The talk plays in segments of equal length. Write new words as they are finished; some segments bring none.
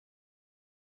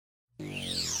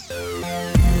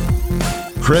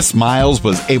Chris Miles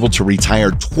was able to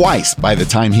retire twice by the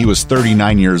time he was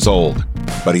 39 years old,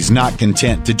 but he's not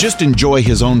content to just enjoy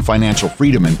his own financial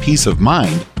freedom and peace of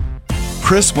mind.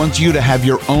 Chris wants you to have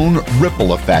your own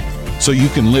ripple effect so you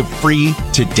can live free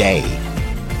today.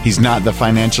 He's not the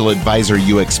financial advisor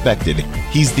you expected.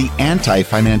 He's the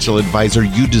anti-financial advisor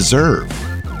you deserve.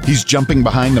 He's jumping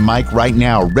behind the mic right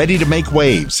now, ready to make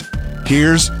waves.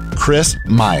 Here's Chris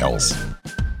Miles.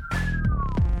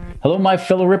 Hello, my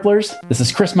fellow Ripplers. This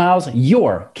is Chris Miles,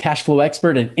 your cash flow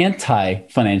expert and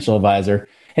anti-financial advisor.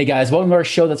 Hey guys, welcome to our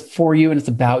show that's for you and it's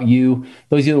about you.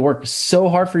 Those of you that work so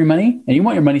hard for your money and you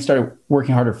want your money started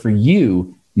working harder for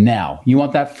you now. You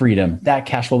want that freedom, that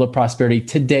cash flow, the prosperity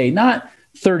today, not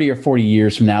 30 or 40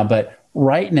 years from now, but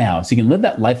right now. So you can live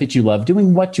that life that you love,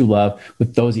 doing what you love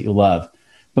with those that you love.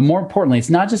 But more importantly, it's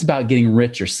not just about getting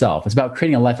rich yourself. It's about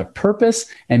creating a life of purpose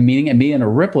and meaning and being a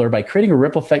rippler by creating a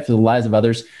ripple effect through the lives of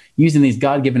others, using these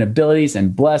God-given abilities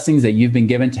and blessings that you've been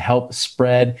given to help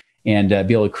spread and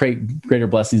be able to create greater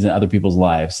blessings in other people's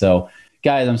lives. So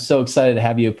guys, I'm so excited to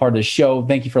have you a part of the show.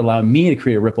 Thank you for allowing me to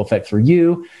create a ripple effect for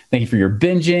you. Thank you for your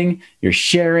binging, your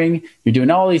sharing. You're doing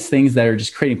all these things that are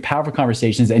just creating powerful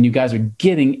conversations and you guys are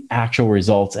getting actual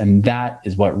results. And that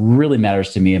is what really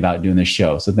matters to me about doing this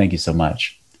show. So thank you so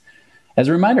much. As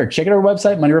a reminder, check out our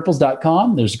website,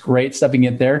 moneyripples.com. There's great stuff you can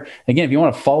get there. Again, if you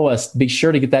want to follow us, be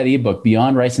sure to get that ebook,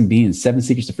 Beyond Rice and Beans, 7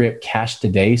 Secrets to Free Up Cash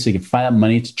Today, so you can find out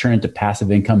money to turn into passive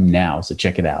income now. So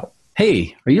check it out.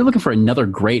 Hey, are you looking for another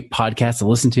great podcast to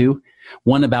listen to?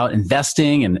 One about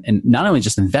investing and not only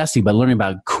just investing, but learning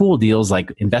about cool deals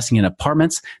like investing in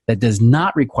apartments that does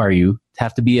not require you to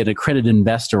have to be an accredited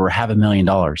investor or have $1 million.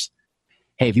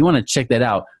 Hey, if you want to check that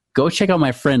out, go check out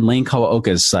my friend Lane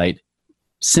Kawaoka's site,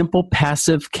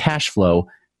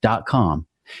 simplepassivecashflow.com.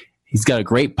 He's got a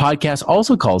great podcast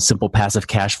also called Simple Passive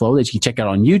Cash Flow that you can check out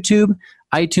on YouTube,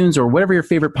 iTunes, or whatever your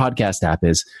favorite podcast app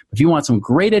is. If you want some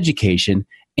great education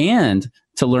and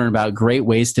to learn about great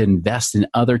ways to invest in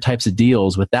other types of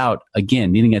deals without,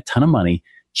 again, needing a ton of money,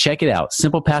 check it out,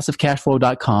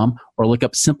 simplepassivecashflow.com, or look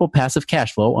up Simple Passive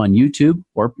Cash Flow on YouTube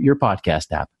or your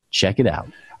podcast app. Check it out.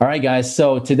 All right, guys.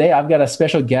 So today I've got a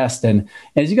special guest. And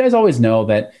as you guys always know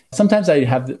that sometimes I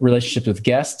have relationships with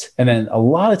guests, and then a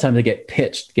lot of times I get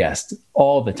pitched guests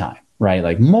all the time, right?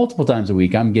 Like multiple times a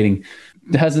week, I'm getting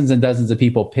dozens and dozens of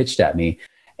people pitched at me.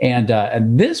 And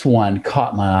this one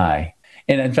caught my eye.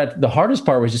 And in fact, the hardest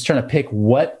part was just trying to pick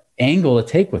what angle to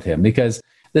take with him, because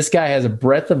this guy has a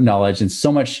breadth of knowledge and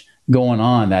so much going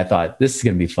on that I thought this is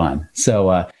going to be fun.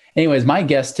 So anyways, my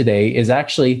guest today is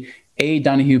actually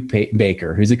Donahue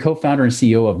Baker, who's the co-founder and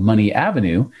CEO of Money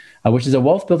Avenue, which is a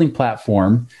wealth building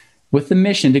platform with the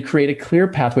mission to create a clear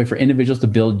pathway for individuals to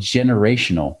build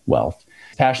generational wealth.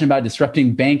 He's passionate about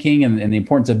disrupting banking and the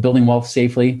importance of building wealth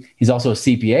safely. He's also a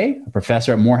CPA, a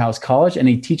professor at Morehouse College, and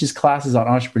he teaches classes on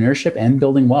entrepreneurship and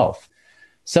building wealth.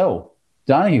 So,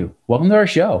 Donahue, welcome to our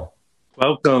show.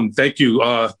 Welcome. Thank you.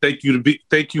 Thank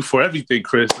you for everything,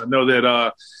 Chris. I know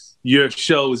that your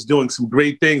show is doing some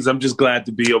great things. I'm just glad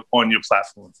to be on your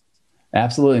platform.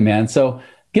 Absolutely, man. So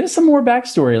give us some more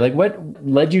backstory. Like what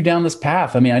led you down this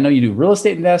path? I mean, I know you do real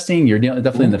estate investing. You're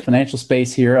definitely in the financial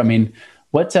space here. I mean,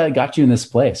 what got you in this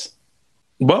place?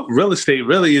 Well, real estate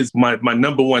really is my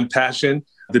number one passion,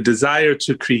 the desire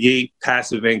to create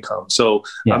passive income. So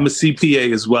I'm a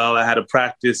CPA as well. I had a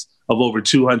practice of over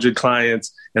 200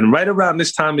 clients. And right around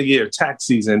this time of year, tax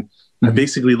season, I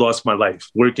basically lost my life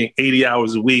working 80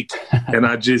 hours a week, and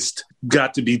I just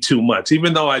got to be too much.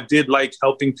 Even though I did like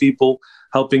helping people,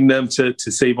 helping them to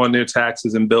save on their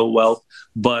taxes and build wealth,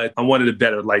 but I wanted a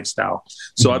better lifestyle.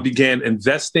 So I began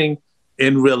investing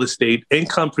in real estate,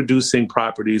 income-producing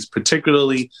properties,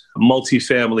 particularly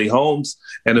multifamily homes,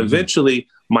 and eventually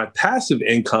my passive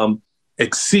income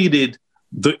exceeded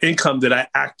the income that I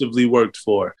actively worked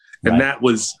for. And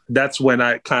that's when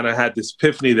I kind of had this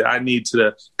epiphany that I need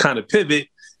to kind of pivot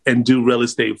and do real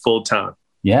estate full time.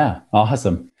 Yeah.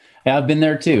 Awesome. Yeah, I've been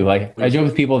there too. Like I joke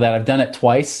with people that I've done it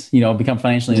twice, become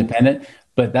financially independent,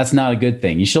 but that's not a good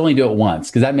thing. You should only do it once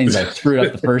because that means I screwed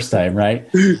up the first time,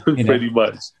 right? Pretty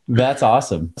much. That's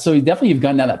awesome. So you've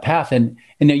gone down that path and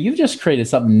now you've just created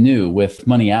something new with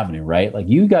Money Avenue, right? Like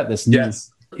you got this new.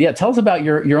 Yes. Yeah. Tell us about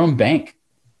your own bank.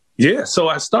 Yeah. So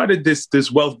I started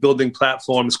this wealth building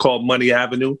platform. It's called Money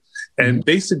Avenue. And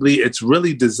basically it's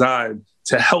really designed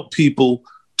to help people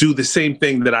do the same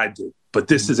thing that I did. But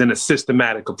this is in a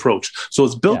systematic approach. So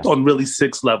it's built on really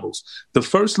 6 levels. The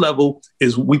first level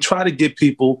is we try to get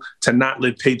people to not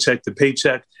live paycheck to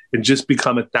paycheck and just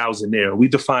become a thousandaire. We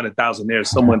define a thousandaire as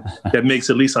someone that makes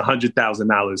at least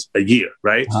 $100,000 a year,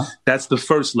 right? That's the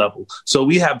first level. So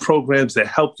we have programs that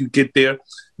help you get there.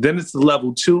 Then it's the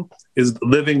level 2 is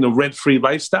living the rent-free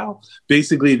lifestyle.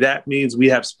 Basically, that means we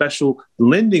have special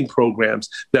lending programs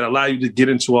that allow you to get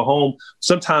into a home,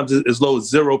 sometimes as low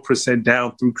as 0%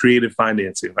 down through creative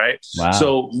financing, right? Wow.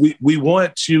 So we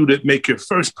want you to make your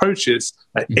first purchase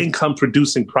an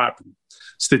income-producing property.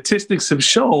 Statistics have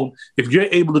shown if you're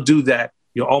able to do that,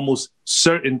 you're almost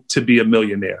certain to be a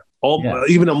millionaire,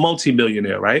 even a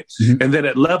multimillionaire, right? And then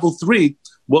at level 3,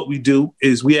 what we do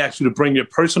is we ask you to bring your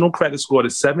personal credit score to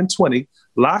 720,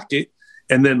 lock it,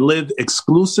 and then live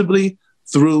exclusively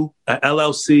through an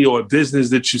LLC or a business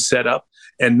that you set up.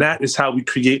 And that is how we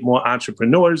create more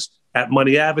entrepreneurs. At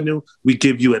Money Avenue, we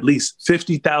give you at least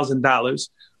 $50,000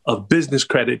 of business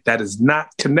credit that is not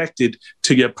connected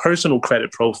to your personal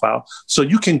credit profile. So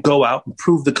you can go out and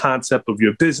prove the concept of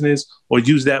your business or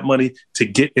use that money to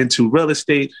get into real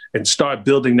estate and start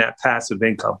building that passive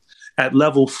income. At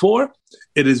level 4,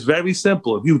 it is very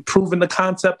simple. If you've proven the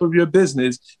concept of your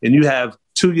business and you have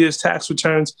 2 years tax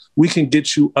returns, we can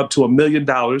get you up to $1 million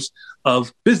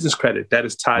of business credit that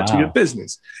is tied to your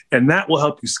business. And that will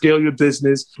help you scale your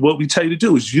business. What we tell you to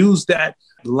do is use that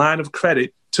line of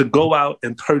credit to go out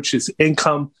and purchase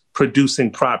income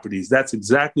producing properties. That's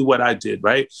exactly what I did,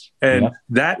 right? And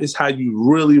that is how you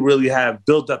really, really have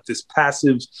built up this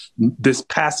passive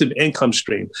income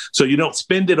stream. So you don't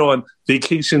spend it on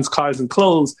vacations, cars, and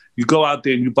clothes. You go out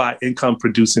there and you buy income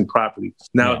producing property.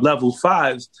 Now at level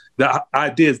 5, the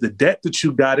idea is the debt that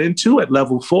you got into at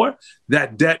level 4,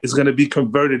 that debt is going to be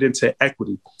converted into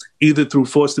equity, either through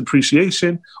forced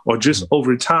depreciation or just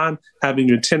over time, having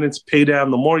your tenants pay down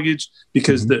the mortgage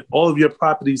because all of your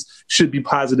properties should be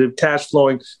positive cash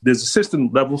flowing. There's a system,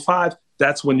 level 5,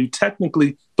 that's when you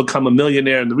technically become a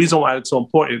millionaire. And the reason why it's so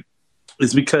important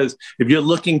is because if you're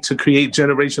looking to create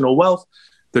generational wealth,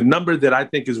 the number that I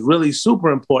think is really super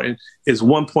important is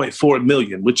 1.4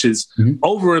 million, which is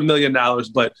over $1 million.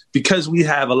 But because we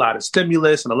have a lot of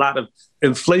stimulus and a lot of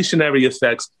inflationary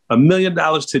effects, $1 million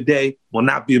today will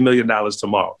not be $1 million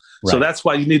tomorrow. Right. So that's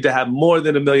why you need to have more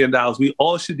than $1 million. We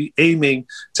all should be aiming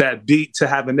to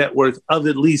have a net worth of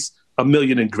at least $1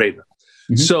 million and greater.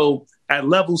 So at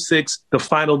level 6, the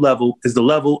final level is the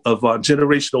level of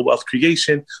generational wealth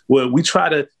creation, where we try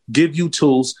to give you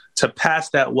tools to pass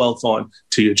that wealth on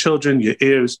to your children, your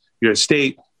heirs, your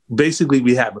estate. Basically,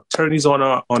 we have attorneys on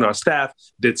our staff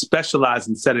that specialize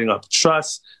in setting up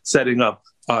trusts, setting up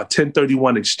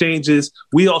 1031 exchanges.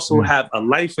 We also have a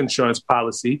life insurance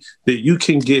policy that you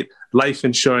can get life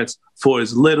insurance for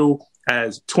as little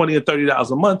as $20 or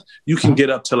 $30 a month. You can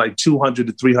get up to like $200,000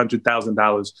 to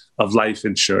 $300,000 of life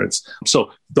insurance.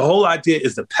 So the whole idea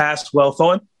is to pass wealth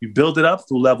on. You build it up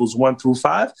through levels 1 through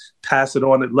 5, pass it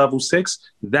on at level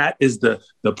 6. That is the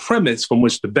premise from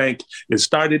which the bank is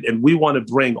started. And we want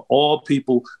to bring all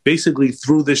people basically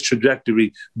through this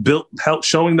trajectory, help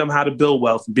showing them how to build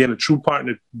wealth, being a true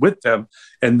partner with them,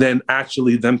 and then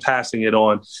actually them passing it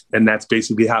on. And that's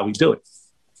basically how we do it.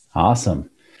 Awesome.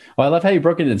 Well, I love how you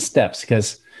broke it in steps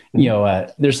because,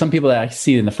 there's some people that I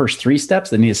see in the first 3 steps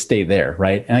that need to stay there,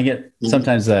 right? And I get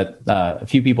sometimes that a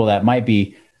few people that might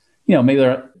be,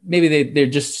 maybe they're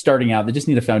just starting out. They just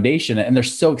need a foundation and they're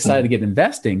so excited to get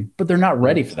investing, but they're not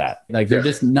ready for that. Like they're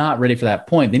just not ready for that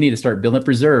point. They need to start building up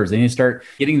reserves. They need to start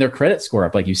getting their credit score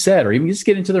up, like you said, or even just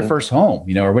get into their first home,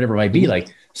 or whatever it might be.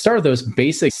 Like start those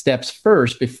basic steps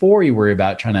first before you worry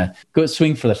about trying to go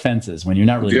swing for the fences when you're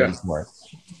not really ready for it.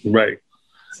 Right.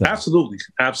 So.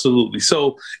 Absolutely.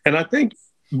 So, and I think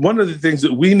one of the things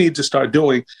that we need to start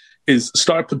doing is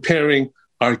start preparing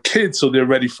our kids so they're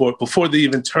ready for it before they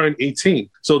even turn 18.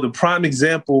 So the prime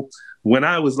example, when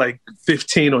I was like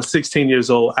 15 or 16 years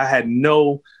old, I had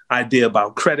no idea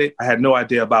about credit. I had no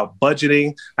idea about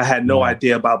budgeting. I had no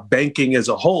idea about banking as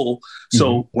a whole.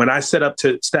 So when I set up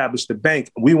to establish the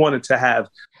bank, we wanted to have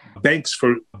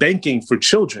banking for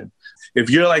children. If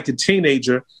you're like a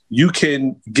teenager, you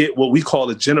can get what we call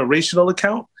a generational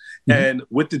account. And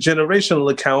with the generational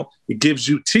account, it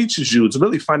teaches you, it's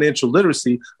really financial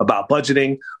literacy about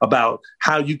budgeting, about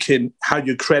how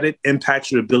your credit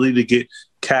impacts your ability to get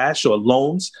cash or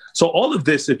loans. So all of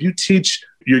this, if you teach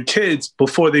your kids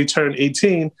before they turn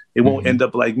 18, they won't end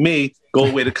up like me, go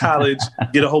away to college,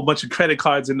 get a whole bunch of credit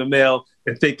cards in the mail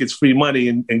and think it's free money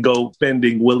and go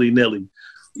spending willy-nilly.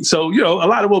 So, a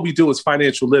lot of what we do is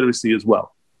financial literacy as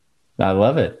well. I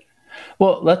love it.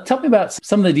 Well, tell me about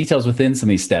some of the details within some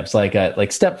of these steps,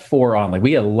 like step 4 on. Like we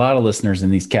get a lot of listeners in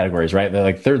these categories, right?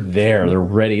 They're there, they're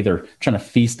ready, they're trying to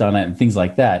feast on it and things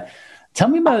like that. Tell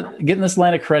me about getting this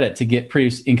line of credit to get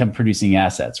income producing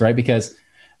assets, right? Because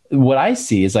what I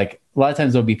see is like a lot of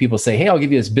times there'll be people say, hey, I'll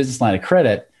give you this business line of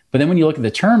credit. But then when you look at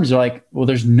the terms, you're like, well,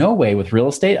 there's no way with real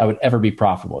estate I would ever be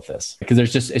profitable with this because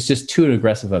it's just too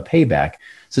aggressive a payback.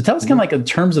 So tell us kind of like in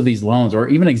terms of these loans, or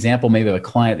even an example maybe of a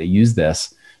client that used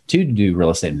this to do real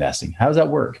estate investing. How does that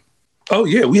work? Oh,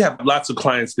 yeah. We have lots of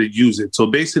clients that use it. So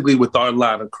basically with our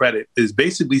line of credit is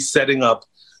basically setting up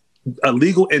a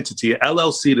legal entity, an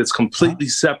LLC that's completely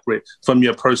separate from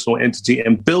your personal entity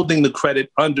and building the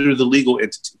credit under the legal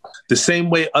entity. The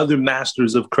same way other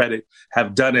masters of credit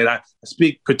have done it. I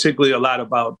speak particularly a lot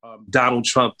about Donald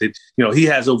Trump, that, he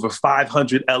has over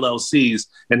 500 LLCs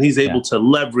and he's able to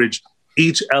leverage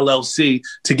each LLC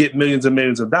to get millions and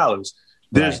millions of dollars.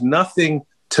 There's nothing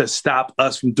to stop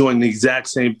us from doing the exact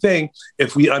same thing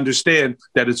if we understand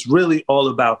that it's really all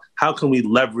about how can we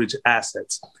leverage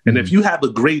assets. And if you have a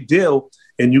great deal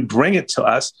and you bring it to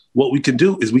us, what we can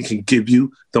do is we can give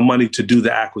you the money to do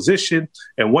the acquisition.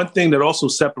 And one thing that also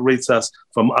separates us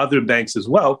from other banks as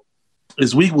well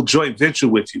is we will joint venture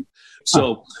with you.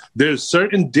 So there's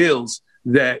certain deals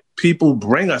that people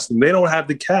bring us and they don't have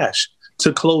the cash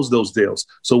to close those deals.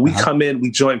 So we come in,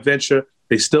 we joint venture.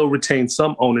 They still retain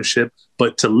some ownership,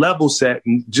 but to level set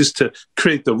and just to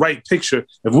create the right picture,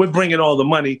 if we're bringing all the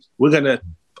money, we're going to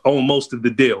own most of the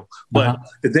deal. But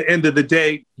at the end of the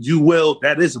day,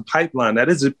 that is a pipeline. That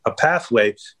is a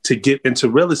pathway to get into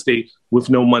real estate with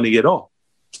no money at all.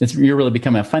 You're really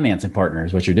becoming a financing partner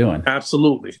is what you're doing.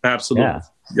 Absolutely. Yeah.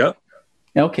 Yep.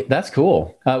 Okay, that's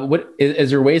cool. What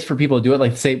is there ways for people to do it?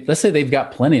 Like let's say they've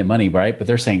got plenty of money, right? But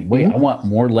they're saying, wait, I want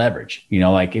more leverage.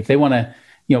 Like if they want to,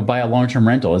 buy a long-term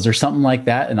rental, is there something like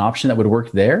that, an option that would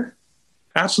work there?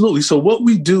 Absolutely. So what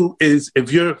we do is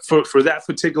if you're for that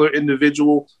particular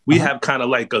individual, we have kind of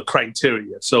like a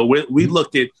criteria. So we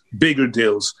look at bigger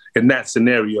deals in that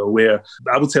scenario where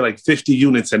I would say like 50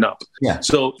 units and up. Yeah.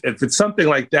 So if it's something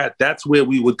like that, that's where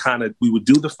we would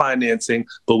do the financing,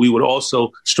 but we would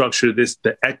also structure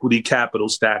the equity capital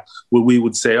stack where we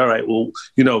would say, all right, well,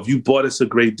 if you bought us a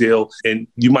great deal and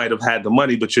you might have had the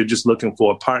money, but you're just looking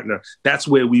for a partner, that's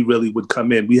where we really would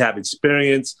come in. We have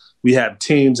experience. We have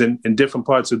teams in different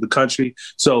parts of the country.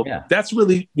 So that's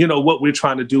really, what we're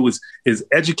trying to do is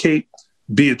educate,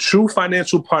 be a true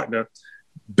financial partner,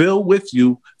 build with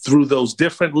you through those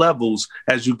different levels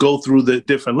as you go through the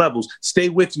different levels, stay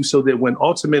with you so that when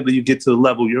ultimately you get to the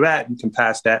level you're at, you can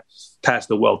pass the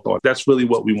wealth on. That's really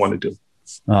what we want to do.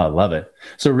 Oh, I love it.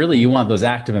 So really you want those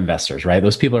active investors, right?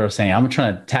 Those people are saying, I'm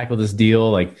trying to tackle this deal.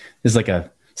 Like this is like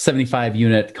a 75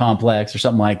 unit complex or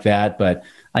something like that, but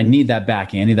I need that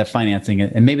backing. I need that financing.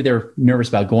 And maybe they're nervous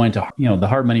about going to, the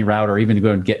hard money route or even to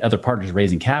go and get other partners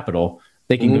raising capital.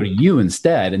 They can go to you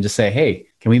instead and just say, hey,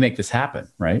 can we make this happen?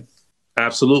 Right.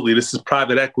 Absolutely. This is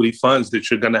private equity funds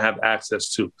that you're going to have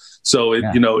access to. So,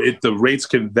 the rates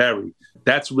can vary.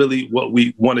 That's really what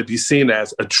we want to be seen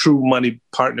as, a true money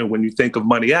partner. When you think of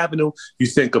Money Avenue, you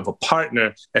think of a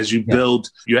partner as you build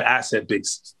your asset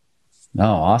base. Oh,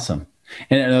 awesome.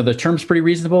 And are the terms pretty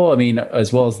reasonable? I mean,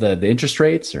 as well as the interest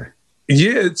rates or?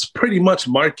 Yeah, it's pretty much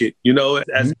market.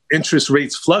 As interest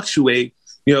rates fluctuate,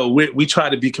 we try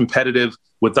to be competitive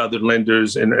with other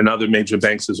lenders and other major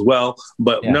banks as well.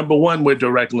 But number one, we're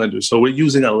direct lenders. So we're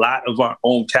using a lot of our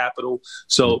own capital.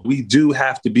 So we do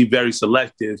have to be very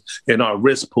selective in our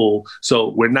risk pool. So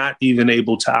we're not even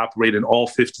able to operate in all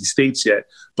 50 states yet.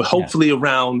 But hopefully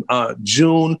around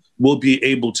June, we'll be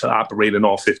able to operate in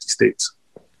all 50 states.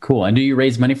 Cool. And do you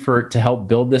raise money to help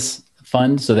build this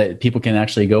fund so that people can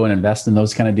actually go and invest in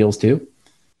those kind of deals too?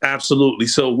 Absolutely.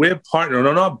 So we're partnered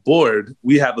on our board.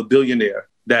 We have a billionaire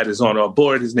that is on our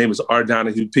board. His name is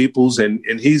Donahue Peoples. And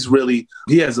he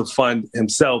has a fund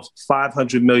himself,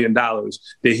 $500 million that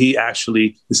he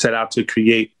actually set out to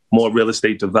create more real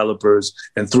estate developers.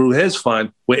 And through his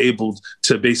fund, we're able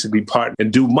to basically partner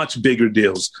and do much bigger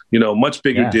deals, much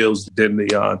bigger deals than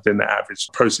the average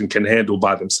person can handle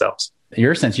by themselves. In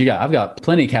your sense, I've got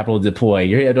plenty of capital to deploy.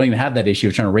 You don't even have that issue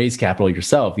of trying to raise capital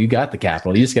yourself. You got the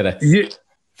capital. You just got to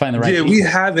find the right people. We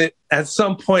have it at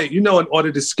some point, in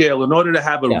order to scale, in order to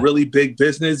have a really big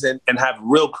business and have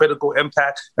real critical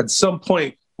impact, at some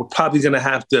point, we're probably going to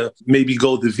have to maybe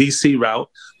go the VC route.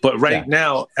 But right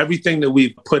now, everything that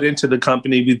we've put into the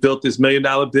company, we built this $1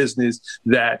 million business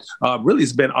that really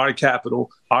has been our capital,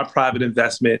 our private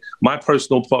investment, my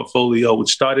personal portfolio,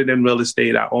 which started in real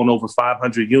estate. I own over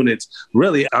 500 units.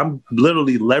 Really, I'm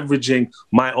literally leveraging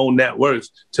my own net worth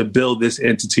to build this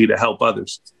entity to help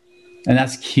others. And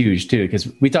that's huge too,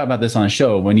 because we talk about this on the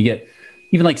show. When you get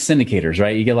even like syndicators,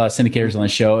 right? You get a lot of syndicators on the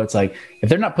show. It's like, if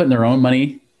they're not putting their own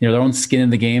money their own skin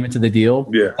in the game into the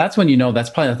deal, that's when that's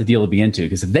probably not the deal to be into.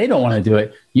 Because if they don't want to do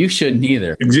it, you shouldn't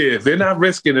either. Yeah, if they're not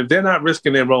risking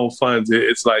their own funds,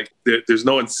 it's like there's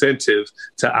no incentive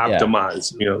to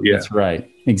optimize. That's right,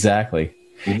 exactly.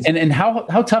 Mm-hmm. And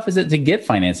how tough is it to get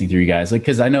financing through you guys? Like,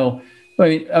 because I know.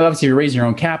 Obviously, you're raising your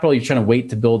own capital. You're trying to wait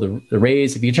to build the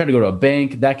raise. If you try to go to a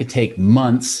bank, that could take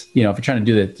months. If you're trying to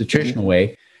do the traditional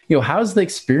way, how's the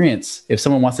experience if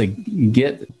someone wants to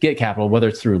get capital, whether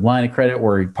it's through line of credit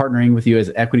or partnering with you as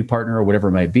an equity partner or whatever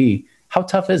it might be? How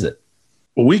tough is it?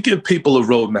 Well, we give people a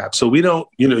roadmap. So we don't,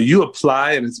 you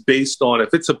apply and it's based on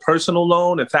if it's a personal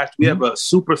loan. In fact, we have a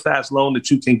super fast loan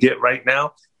that you can get right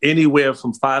now, anywhere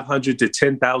from $500 to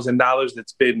 $10,000.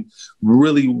 That's been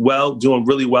doing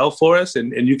really well for us.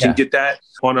 And you can get that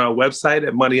on our website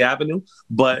at Money Avenue.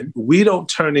 But we don't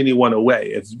turn anyone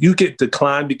away. If you get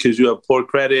declined because you have poor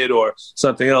credit or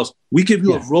something else, we give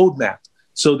you a roadmap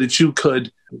so that you could,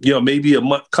 maybe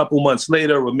couple months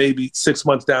later or maybe 6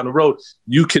 months down the road,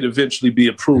 you could eventually be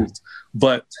approved.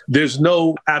 But there's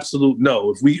no absolute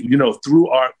no. If we, through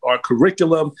our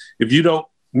curriculum, if you don't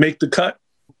make the cut,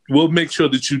 we'll make sure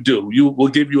that you do. We'll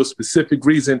give you a specific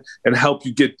reason and help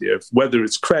you get there, whether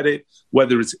it's credit,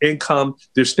 whether it's income.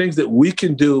 There's things that we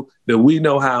can do that we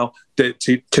know how that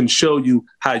can show you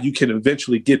how you can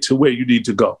eventually get to where you need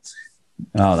to go.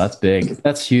 Oh, that's big.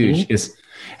 That's huge. Mm-hmm.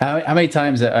 How many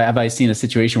times have I seen a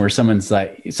situation where someone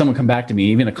come back to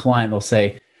me, even a client, they'll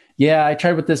say, yeah, I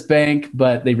tried with this bank,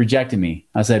 but they rejected me.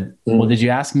 I said, well, did you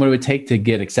ask them what it would take to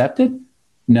get accepted?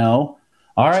 No.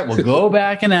 All right, well, go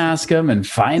back and ask them and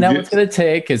find out what's going to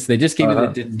take, because they just gave me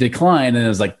the decline. And it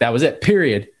was like, that was it,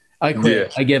 period. I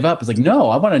quit. I give up. It's like, no,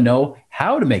 I want to know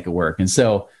how to make it work. And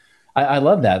so I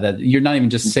love that you're not even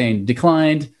just saying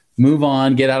declined, move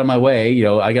on, get out of my way.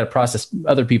 I got to process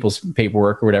other people's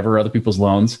paperwork or whatever, other people's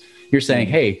loans. You're saying,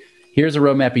 hey, here's a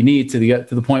roadmap you need to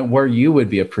the point where you would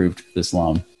be approved for this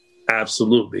loan.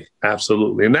 Absolutely.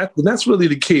 Absolutely. And that's really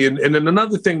the key. And then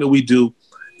another thing that we do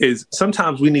is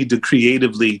sometimes we need to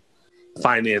creatively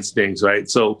finance things, right?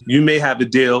 So you may have a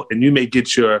deal and you may get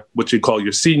what you call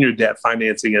your senior debt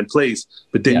financing in place,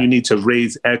 but then you need to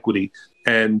raise equity.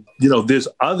 And, there's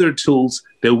other tools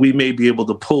that we may be able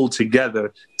to pull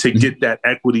together to get that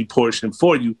equity portion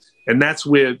for you. And that's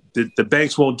where the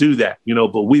banks won't do that,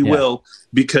 but we will,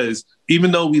 because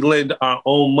even though we lend our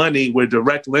own money, we're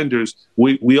direct lenders.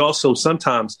 We also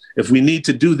sometimes, if we need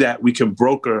to do that, we can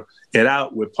broker it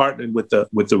out. We're partnering with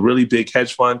the really big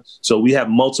hedge fund. So we have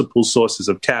multiple sources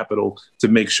of capital to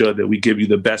make sure that we give you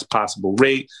the best possible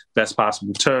rate, best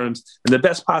possible terms, and the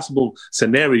best possible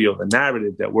scenario, the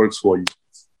narrative that works for you.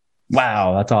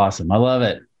 Wow, that's awesome. I love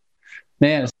it.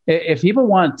 Man, if people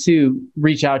want to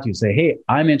reach out to you, say, hey,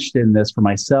 I'm interested in this for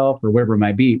myself or whatever it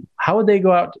might be, how would they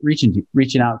go out reaching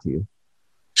out to you?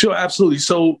 Sure, absolutely.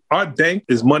 So our bank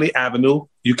is Money Avenue.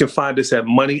 You can find us at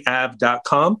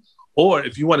moneyav.com. Or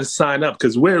if you want to sign up,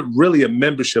 because we're really a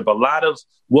membership. A lot of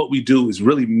what we do is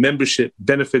really membership,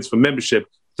 benefits for membership.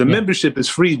 The membership is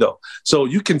free, though. So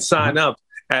you can sign up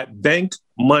at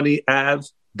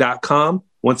bankmoneyav.com.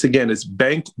 Once again, it's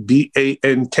bank,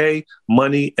 BANK,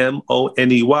 money,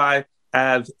 MONEY,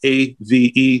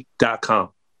 AVE.com.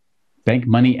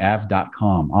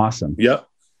 Bankmoneyav.com. Awesome. Yep.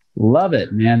 Love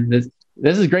it, man.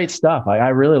 This is great stuff. I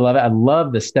really love it. I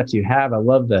love the steps you have. I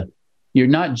love you're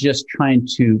not just trying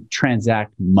to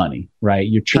transact money, right?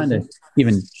 You're trying to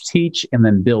even teach and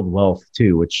then build wealth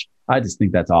too, which I just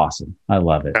think that's awesome. I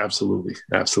love it. Absolutely.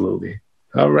 Absolutely.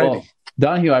 All right. Well,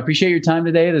 Donahue, I appreciate your time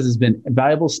today. This has been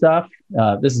valuable stuff.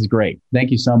 This is great.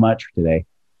 Thank you so much for today.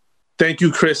 Thank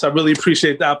you, Chris. I really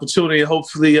appreciate the opportunity.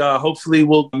 Hopefully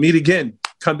we'll meet again.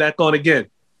 Come back on again.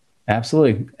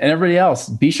 Absolutely. And everybody else,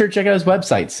 be sure to check out his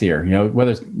websites here,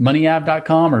 whether it's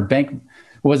moneyav.com or bank.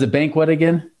 Was it bank what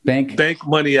again? Bank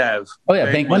Money Ave. Oh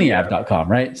yeah,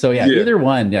 bankmoneyav.com, right? So either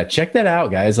one. Yeah, check that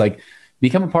out, guys. Like,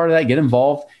 become a part of that, get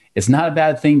involved. It's not a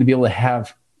bad thing to be able to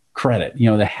have credit,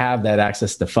 to have that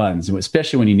access to funds,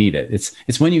 especially when you need it.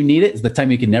 It's when you need it, it's the time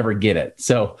you can never get it.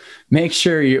 So make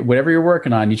sure whatever you're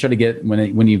working on, you try to get it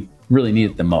when you really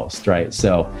need it the most, right?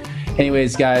 So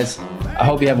anyways, guys, I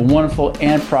hope you have a wonderful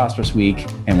and prosperous week,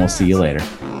 and we'll see you later.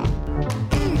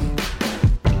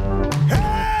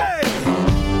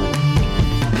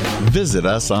 Visit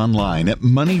us online at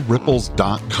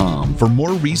moneyripples.com for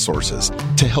more resources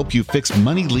to help you fix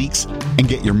money leaks and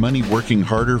get your money working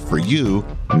harder for you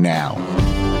now.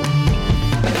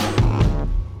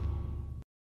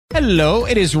 Hello,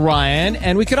 it is Ryan,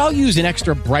 and we could all use an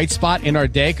extra bright spot in our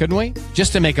day, couldn't we?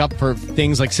 Just to make up for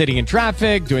things like sitting in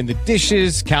traffic, doing the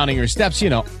dishes, counting your steps,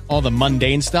 all the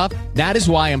mundane stuff. That is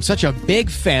why I'm such a big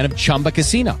fan of Chumba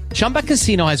Casino. Chumba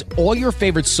Casino has all your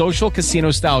favorite social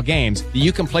casino-style games that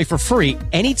you can play for free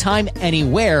anytime,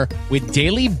 anywhere with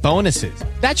daily bonuses.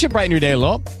 That should brighten your day a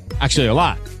little. Actually, a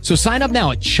lot. So sign up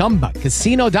now at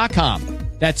ChumbaCasino.com.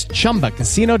 That's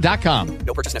ChumbaCasino.com.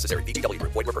 No purchase necessary. VGW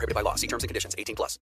Group. Void where prohibited by law. See terms and conditions. 18+.